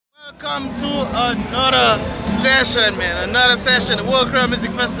Welcome to another session, man. Another session, the World Creole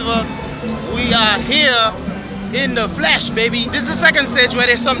Music Festival. We are here in the flesh, baby. This is the second stage where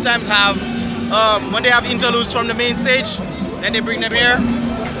they sometimes have, when they have interludes from the main stage, then they bring them here.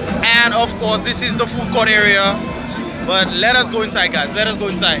 And of course, this is the food court area. But let us go inside, guys. Let us go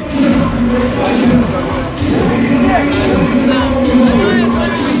inside.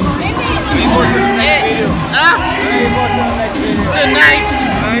 Tonight,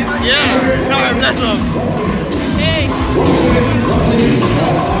 yeah, come on, bless them. Hey.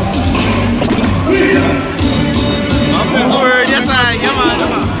 Yes, yeah, man.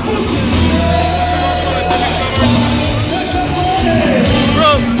 Bro.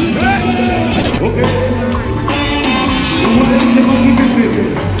 Okay.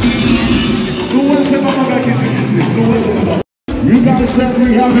 You guys said we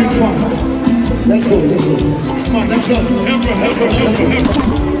having fun. Let's go, let's go. Come on, let's go. Let's go, let's go.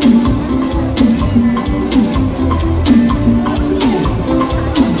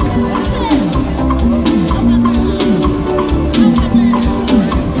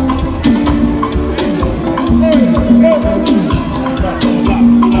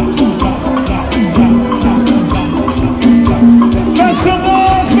 Make some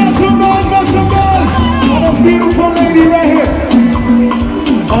noise, make some noise, make some noise. Oh, that's beautiful lady right here.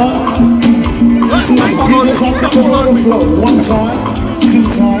 You just have to go on the floor. 1 time, 2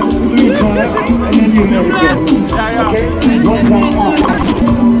 time, 3 time, and then you let it go. Okay? 1 time out.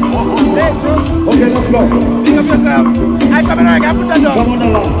 Okay, let's go. Pick up yourself. I come in, I can put that down. Come on the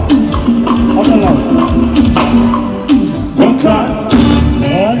line. On the line. 1 time.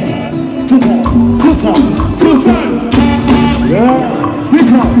 2 times. 2 times. 2 times. Yeah. 3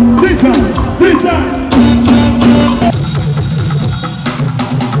 times. 3 times. 3 times.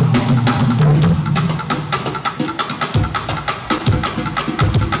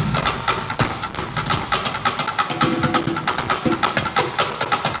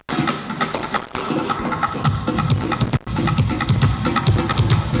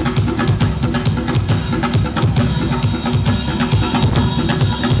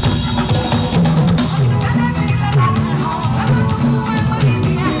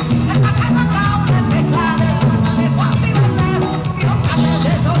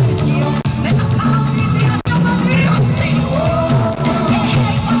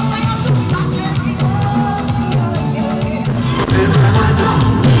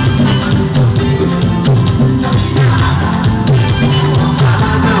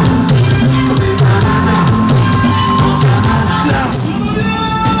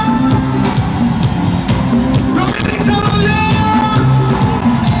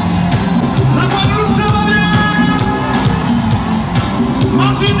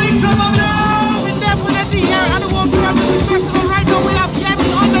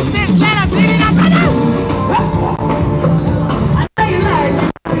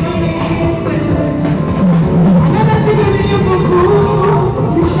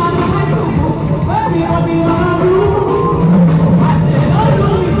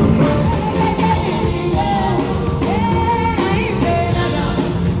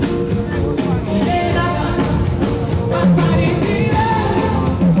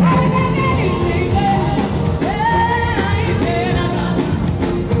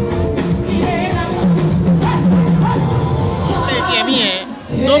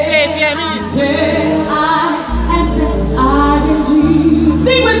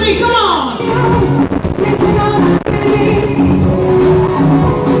 Sing with me, come on!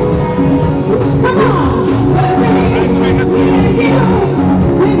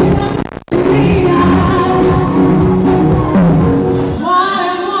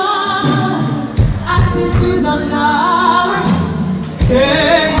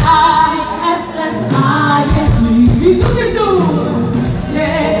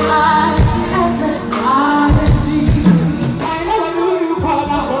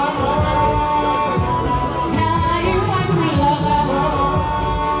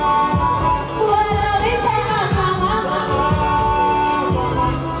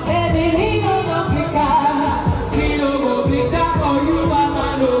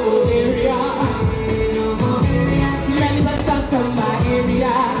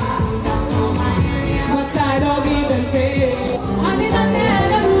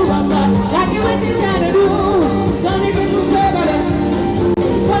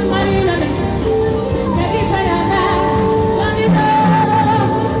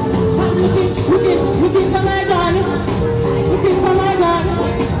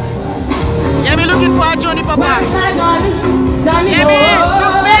 Yemi looking for a Johnny Papa. Yemi,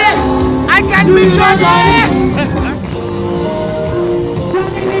 look man, I can be Johnny.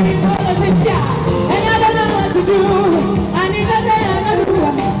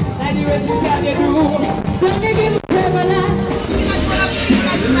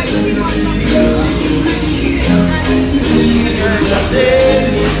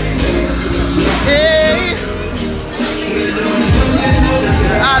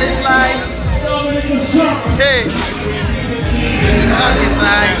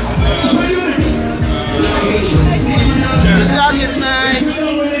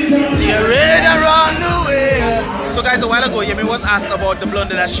 guys, a while ago, Yemi was asked about the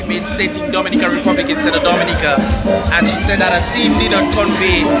blunder that she made stating Dominican Republic instead of Dominica, and she said that her team didn't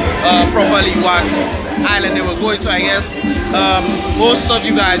convey properly what island they were going to. I guess most of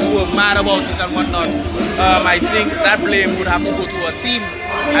you guys who were mad about it and whatnot, I think that blame would have to go to her team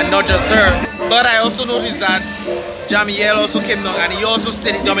and not just her. But I also noticed that Jamiel also came down and he also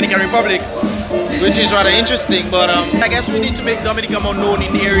stated Dominican Republic, which is rather interesting. But I guess we need to make Dominica more known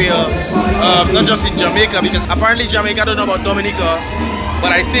in the area, not just in Jamaica, because apparently Jamaica don't know about Dominica.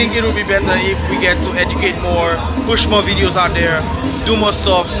 But I think it would be better if we get to educate more, push more videos out there, do more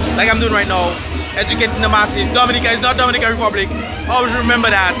stuff like I'm doing right now, educating the masses. Dominica is not Dominican Republic. Always remember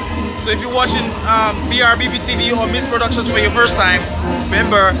that. So if you're watching BRBP TV or Miss Productions for your first time,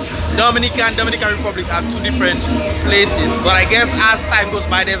 remember Dominica and Dominican Republic are two different places. But I guess as time goes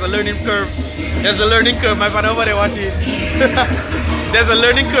by, there's a learning curve. There's a learning curve. My father over there watching. There's a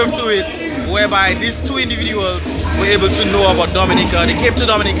learning curve to it, whereby these two individuals were able to know about Dominica. They came to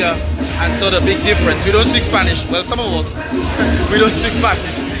Dominica and saw the big difference. We don't speak Spanish. Well, some of us, we don't speak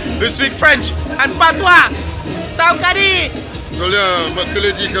Spanish. We speak French and patois. Saukadi. Je te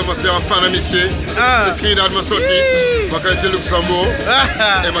l'ai dit que je suis un fan de monsieur. C'est Trinidad m'a sorti. Je suis au Luxembourg.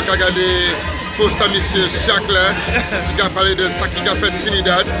 Et je vais regarder post à monsieur chaque là. Il a parlé de ça qu'il a fait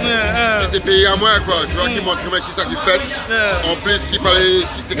Trinidad. Qui était payé à moi quoi. Tu vois, qui montre qui ça qu'il fait. En plus, qui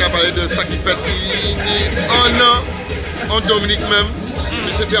a parlé de ça qu'il fait. Un an en Dominique même.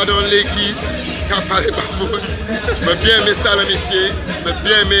 Puis c'était dans l'église. Qui a parlé par moi. Je bien aimé ça à monsieur. Je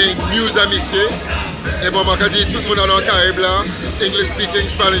bien aimé news à monsieur. Et bon, je dis tout le monde dans le Caraïbe là, English speaking,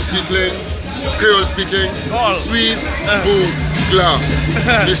 Spanish speaking, Creole speaking, Sweet, Boom, Gla.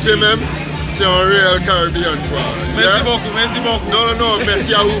 Monsieur même, c'est un réel Caribbean quoi. Merci beaucoup, merci beaucoup. Non, non, non,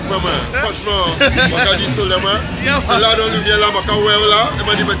 merci à vous vraiment. Franchement, je dis seulement, c'est là dans le lumière là, je suis là,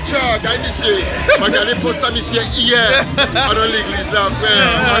 et je dis, mais tiens, regarde monsieur, je regarde post à monsieur hier, dans l'église là, frère,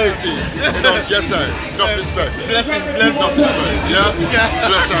 arrêtez. Donc, yes sir, enough respect. Blessings, Enough respect, yeah?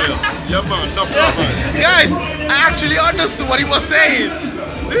 Bless you. Yeah man, enough problem. Guys, I actually understood what he was saying.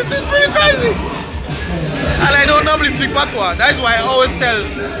 This is pretty crazy. And I don't normally speak patois. That's why I always tell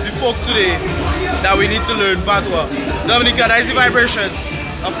the folk today that we need to learn patois. Dominica, that is the vibration.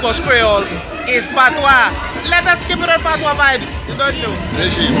 Of course, Creole is patois. Let us keep it on patois vibes. You don't know.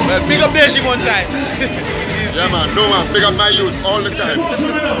 Well, big up Beijing one time. Yeah man, no man, big up my youth all the time.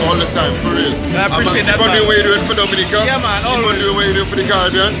 All the time, for real. I appreciate that. Keep on doing what you're doing for Dominica. Yeah man, keep on doing what you're doing for the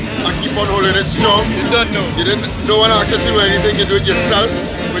Caribbean. And keep on holding it strong. You don't know. No one asks you to do anything, you do it yourself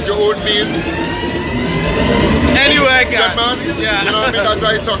with your own means. Anyway, guys. Man, yeah. You know what I mean? That's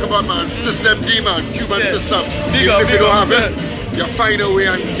why I talk about man. System D man, Cuban system. Big Even up, if you don't have it, you find a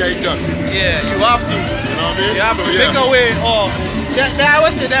way and get it done. Yeah, you have to. You know what I mean? You have to make a way. Or I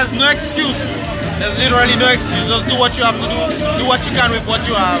would say there's no excuse. There's literally no excuse. Just do what you have to do what you can with what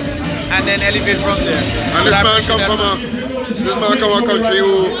you have, and then elevate from there. And this man come from a country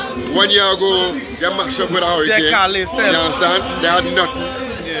who 1 year ago they mashed up with a hurricane. You understand? They had nothing,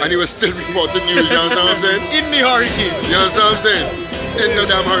 and he was still reporting news. You understand what I'm saying? In the hurricane. You understand what I'm saying? In the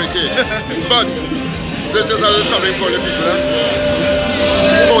damn hurricane. But there's just a little something for the people.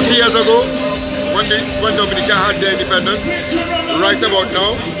 40 years ago, when Dominica had their independence, right about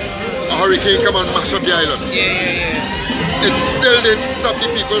now, a hurricane come and mash up the island. It still didn't stop the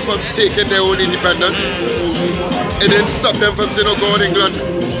people from taking their own independence. It didn't stop them from saying, oh God, England,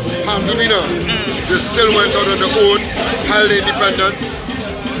 handle me now. They still went out on their own, held independence,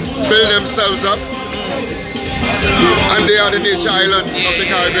 built themselves up, and they are the nature island of the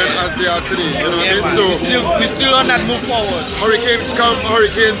Caribbean as they are today. You know what I mean? So we're still on that move forward. Hurricanes come,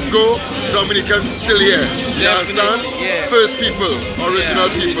 hurricanes go, Dominicans still here. You understand? First people, original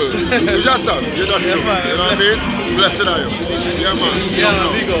people. You just have, you don't know. You know what I mean? Blessed are you. Yeah man.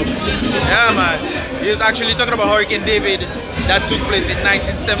 Yeah man. He was actually talking about Hurricane David that took place in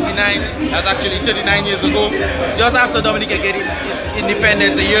 1979. That's actually 39 years ago. Just after Dominica getting its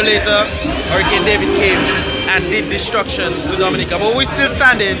independence, a year later, Hurricane David came and did destruction to Dominica. But we're still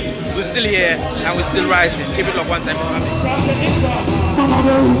standing, we're still here, and we're still rising. Keep it up one time.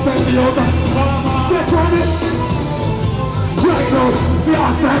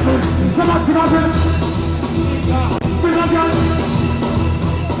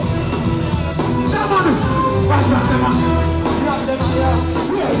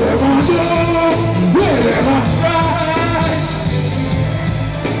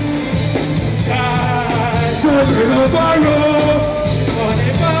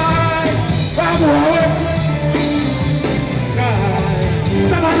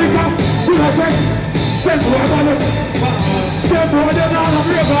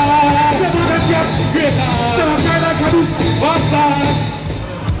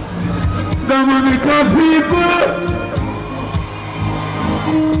 Dominica people.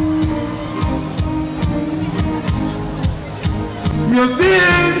 You've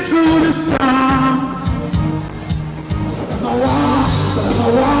been through the storm.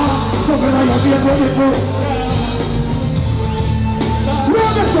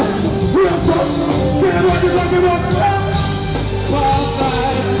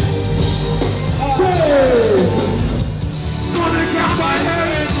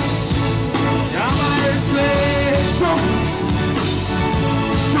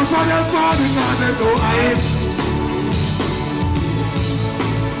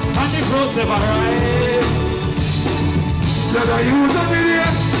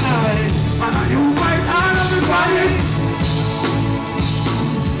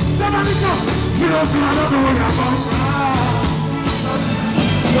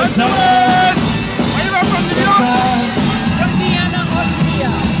 What's the word? Where you from New York? From Diana, Austria.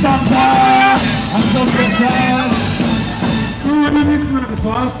 I'm so special. Reminiscing of the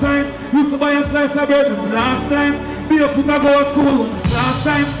past time. Used to buy a slice of bread last time. Be a foot ago to school last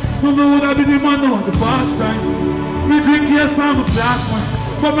time. No me would have been the man now the past time. Me drink here some of last one.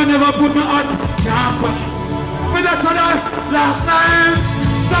 But me never put my heart camp. Me that's what I last time.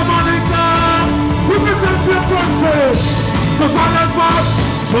 Dominica, represent your country. So far and far,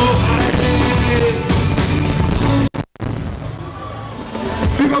 so high.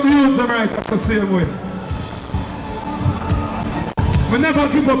 Pick up the use them right the same way. We never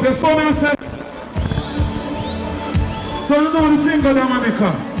give up. You saw me and said. So you know the thing of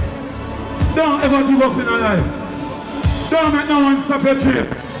Dominica. Don't ever give up in your life. Don't make no one stop your trip.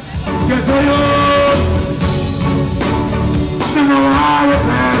 Get to youth. You know how you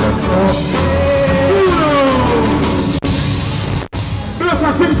tell us so. You know. Plus I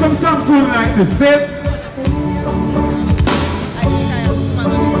sing some song food like this. Say.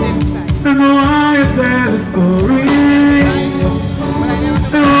 You know how you tell the story.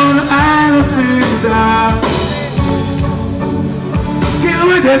 You know I don't see that. Kill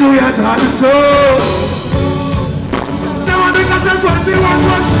with it, we are done the show. Now I think I said 21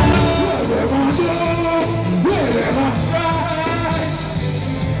 months.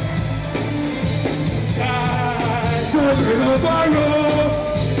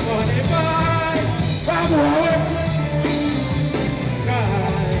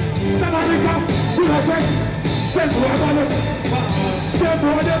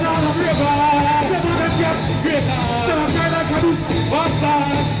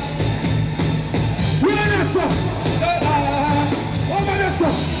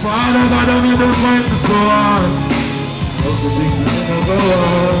 Father, God, I'm in the mind to go on.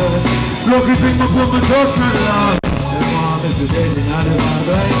 Look at things, my put my trust in love. The mom is the dead, and I don't know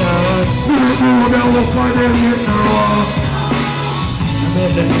right now. We don't know that we'll find them in the wrong. I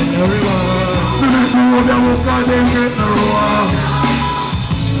made them in the river. We don't know that we'll find them in the wrong.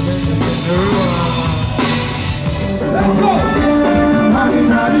 I made them in the river. Let's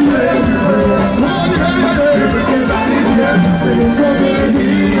go!